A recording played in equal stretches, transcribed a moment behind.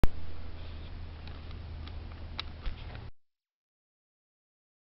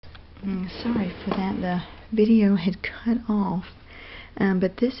Sorry for that, the video had cut off.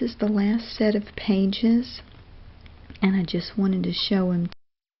 But this is the last set of pages, and I just wanted to show them.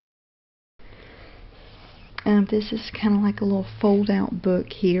 This is kind of like a little fold-out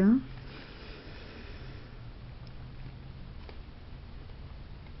book here.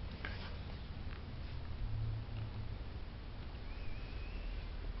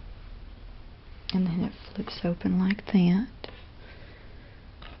 And then it flips open like that.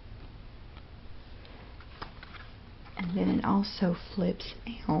 And then it also flips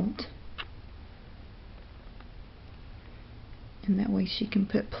out. And that way she can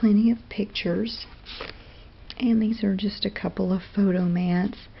put plenty of pictures. And these are just a couple of photo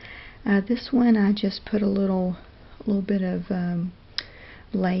mats. This one I just put a little bit of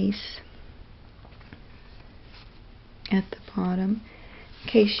lace at the bottom in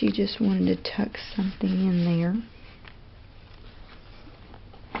case you just wanted to tuck something in there.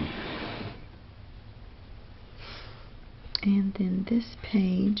 And then this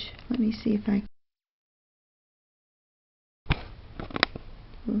page, let me see if I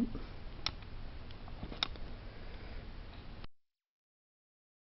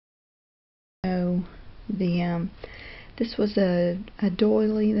this was a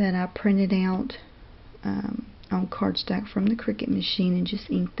doily that I printed out on cardstock from the Cricut machine and just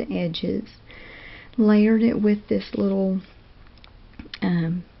inked the edges. Layered it with this little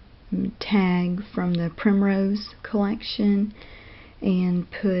tag from the Primrose collection and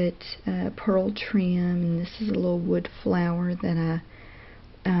put pearl trim, and this is a little wood flower that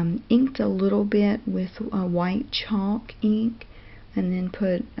I inked a little bit with white chalk ink, and then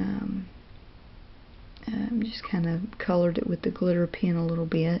put just kind of colored it with the glitter pen a little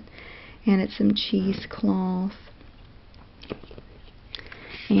bit, and it's some cheesecloth,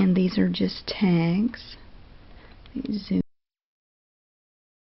 and these are just tags. Zoom.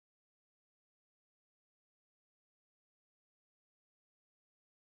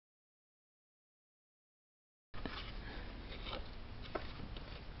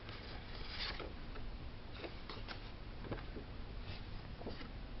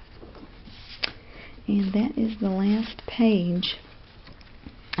 And that is the last page.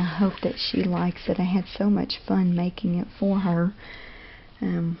 I hope that she likes it. I had so much fun making it for her.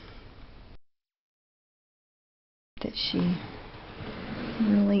 That she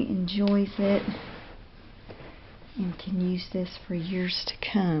really enjoys it and can use this for years to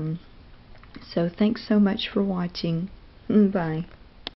come. So thanks so much for watching. Bye.